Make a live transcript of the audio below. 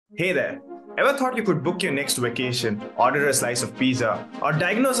Hey there. Ever thought you could book your next vacation, order a slice of pizza, or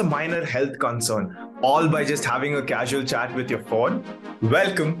diagnose a minor health concern, all by just having a casual chat with your phone?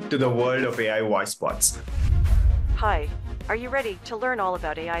 Welcome to the world of AI voicebots. Hi, are you ready to learn all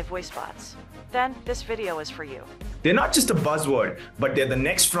about AI voice bots? Then this video is for you. They're not just a buzzword, but they're the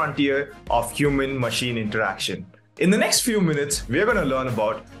next frontier of human-machine interaction. In the next few minutes, we're going to learn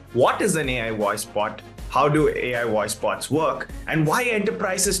about what is an AI voice bot, how do AI voice bots work, and why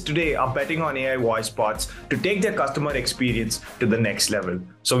enterprises today are betting on AI voice bots to take their customer experience to the next level.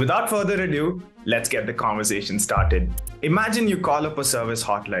 So without further ado, let's get the conversation started. Imagine you call up a service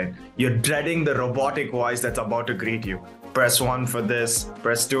hotline. You're dreading the robotic voice that's about to greet you. Press 1 for this,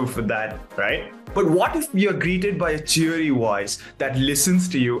 press 2 for that, right? But what if you're greeted by a cheery voice that listens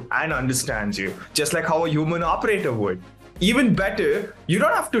to you and understands you, just like how a human operator would? Even better, you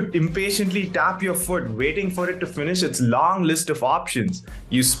don't have to impatiently tap your foot waiting for it to finish its long list of options.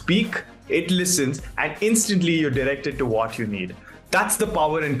 You speak, it listens, and instantly you're directed to what you need. That's the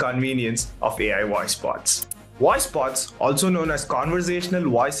power and convenience of AI voice bots. Voice bots, also known as conversational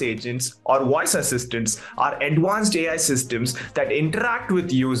voice agents or voice assistants, are advanced AI systems that interact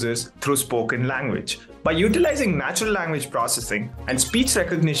with users through spoken language. By utilizing natural language processing and speech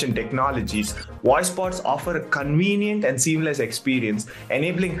recognition technologies, voice bots offer a convenient and seamless experience,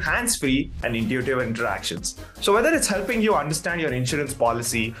 enabling hands-free and intuitive interactions. So whether it's helping you understand your insurance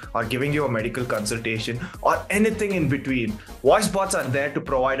policy or giving you a medical consultation or anything in between, voice bots are there to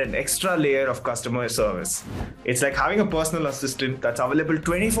provide an extra layer of customer service. It's like having a personal assistant that's available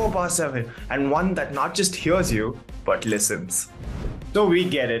 24/7 and one that not just hears you, but listens. So we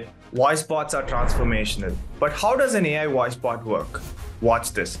get it. Voice bots are transformational. But how does an AI voice bot work?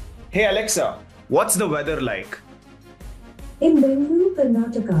 Watch this. Hey Alexa, what's the weather like? In Bengaluru,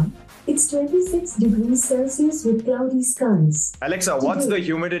 Karnataka, it's 26 degrees Celsius with cloudy skies. Alexa, what's the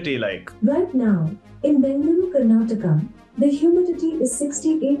humidity like? Right now, in Bengaluru, Karnataka, the humidity is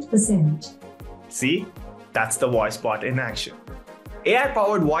 68%. See? That's the voice bot in action.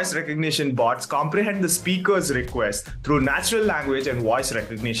 AI-powered voice recognition bots comprehend the speaker's request through natural language and voice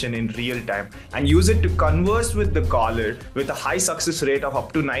recognition in real time and use it to converse with the caller with a high success rate of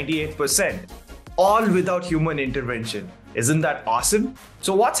up to 98%, all without human intervention. Isn't that awesome?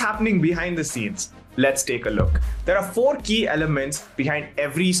 So what's happening behind the scenes? Let's take a look. There are 4 key elements behind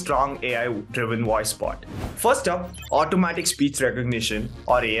every strong AI-driven voice bot. First up, automatic speech recognition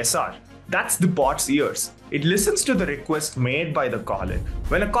or ASR. That's the bot's ears. It listens to the request made by the caller.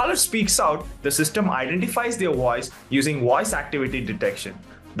 When a caller speaks out, the system identifies their voice using voice activity detection.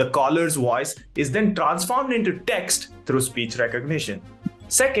 The caller's voice is then transformed into text through speech recognition.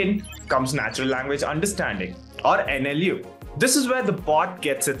 Second comes natural language understanding or NLU. This is where the bot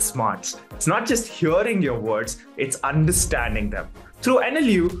gets its smarts. It's not just hearing your words, it's understanding them. Through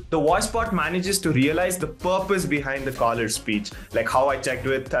NLU, the voice bot manages to realize the purpose behind the caller's speech, like how I checked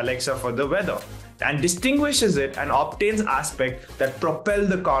with Alexa for the weather, and distinguishes it and obtains aspects that propel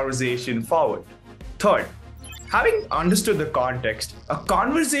the conversation forward. Third, having understood the context, a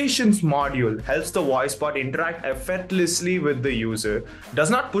conversations module helps the voice bot interact effortlessly with the user, does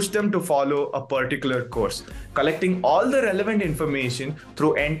not push them to follow a particular course, collecting all the relevant information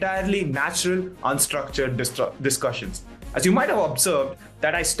through entirely natural, unstructured discussions. As you might have observed,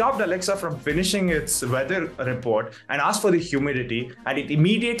 that I stopped Alexa from finishing its weather report and asked for the humidity, and it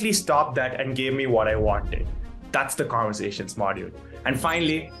immediately stopped that and gave me what I wanted. That's the conversations module. And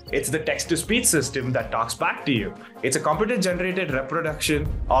finally, it's the text-to-speech system that talks back to you. It's a computer-generated reproduction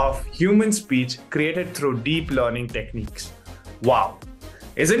of human speech created through deep learning techniques. Wow.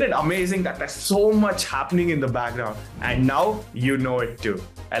 Isn't it amazing that there's so much happening in the background, and now you know it too.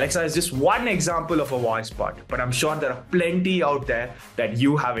 Alexa is just one example of a voice bot, but I'm sure there are plenty out there that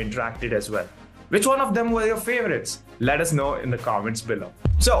you have interacted as well. Which one of them were your favorites? Let us know in the comments below.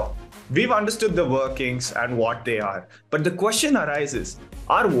 So, we've understood the workings and what they are, but the question arises,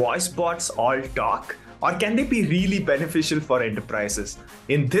 are voice bots all talk? Or can they be really beneficial for enterprises?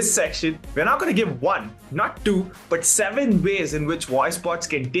 In this section, we're not going to give 1, not 2, but 7 ways in which voice bots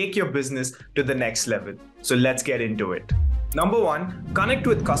can take your business to the next level. So let's get into it. Number 1, connect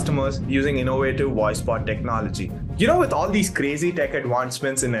with customers using innovative voice bot technology. You know, with all these crazy tech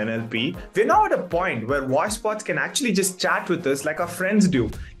advancements in NLP, we're now at a point where voice bots can actually just chat with us like our friends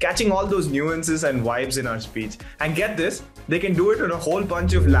do, catching all those nuances and vibes in our speech. And get this, they can do it in a whole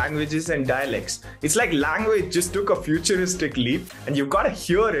bunch of languages and dialects. It's like language just took a futuristic leap, and you've got to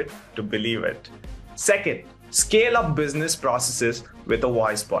hear it to believe it. Second, scale up business processes with a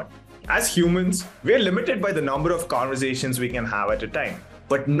voice bot. As humans, we're limited by the number of conversations we can have at a time.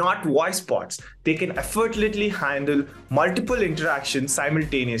 but not voice bots. They can effortlessly handle multiple interactions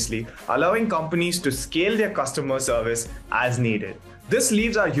simultaneously, allowing companies to scale their customer service as needed. This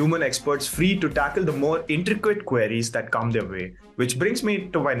leaves our human experts free to tackle the more intricate queries that come their way, which brings me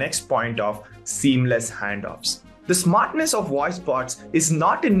to my next point of seamless handoffs. The smartness of voice bots is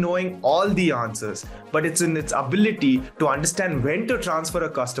not in knowing all the answers, but it's in its ability to understand when to transfer a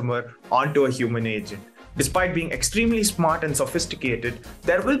customer onto a human agent. Despite being extremely smart and sophisticated,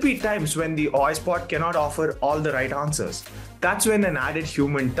 there will be times when the voice bot cannot offer all the right answers. That's when an added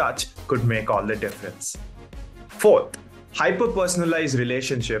human touch could make all the difference. Fourth, hyper-personalized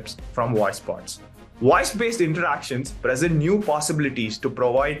relationships from voice bots. Voice-based interactions present new possibilities to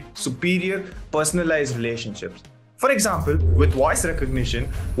provide superior personalized relationships. For example, with voice recognition,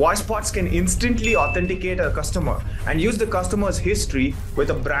 voice bots can instantly authenticate a customer and use the customer's history with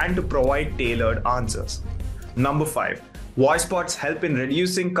a brand to provide tailored answers. Number 5. Voice bots help in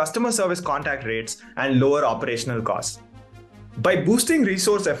reducing customer service contact rates and lower operational costs. By boosting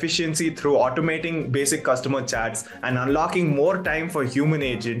resource efficiency through automating basic customer chats and unlocking more time for human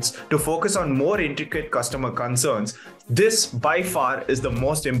agents to focus on more intricate customer concerns, this by far is the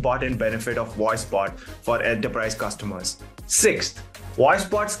most important benefit of VoiceBot for enterprise customers. Sixth,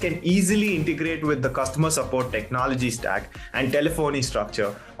 VoiceBots can easily integrate with the customer support technology stack and telephony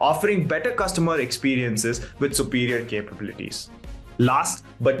structure, offering better customer experiences with superior capabilities. Last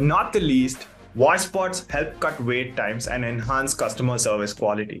but not the least, VoiceBots help cut wait times and enhance customer service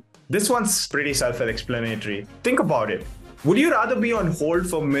quality. This one's pretty self-explanatory. Think about it. Would you rather be on hold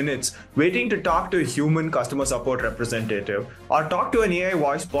for minutes waiting to talk to a human customer support representative or talk to an AI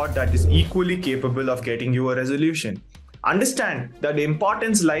voice bot that is equally capable of getting you a resolution? Understand that the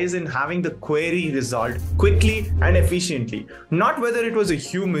importance lies in having the query resolved quickly and efficiently, not whether it was a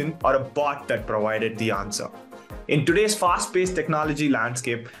human or a bot that provided the answer. In today's fast-paced technology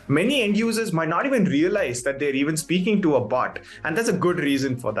landscape, many end users might not even realize that they're even speaking to a bot, and there's a good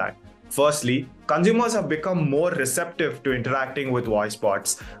reason for that. Firstly, consumers have become more receptive to interacting with voice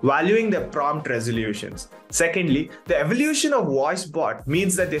bots, valuing their prompt resolutions. Secondly, the evolution of voice bot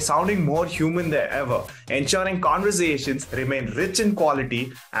means that they're sounding more human than ever, ensuring conversations remain rich in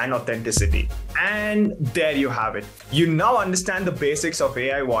quality and authenticity. And there you have it. You now understand the basics of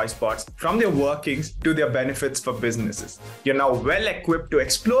AI voice bots, from their workings to their benefits for businesses. You're now well equipped to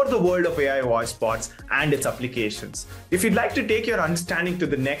explore the world of AI voice bots and its applications. If you'd like to take your understanding to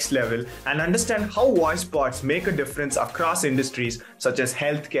the next level and understand how voice bots make a difference across industries such as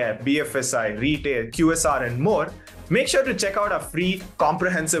healthcare, BFSI, retail, QSR, and more, make sure to check out our free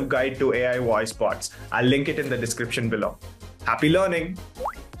comprehensive guide to AI voice bots. I'll link it in the description below. Happy learning!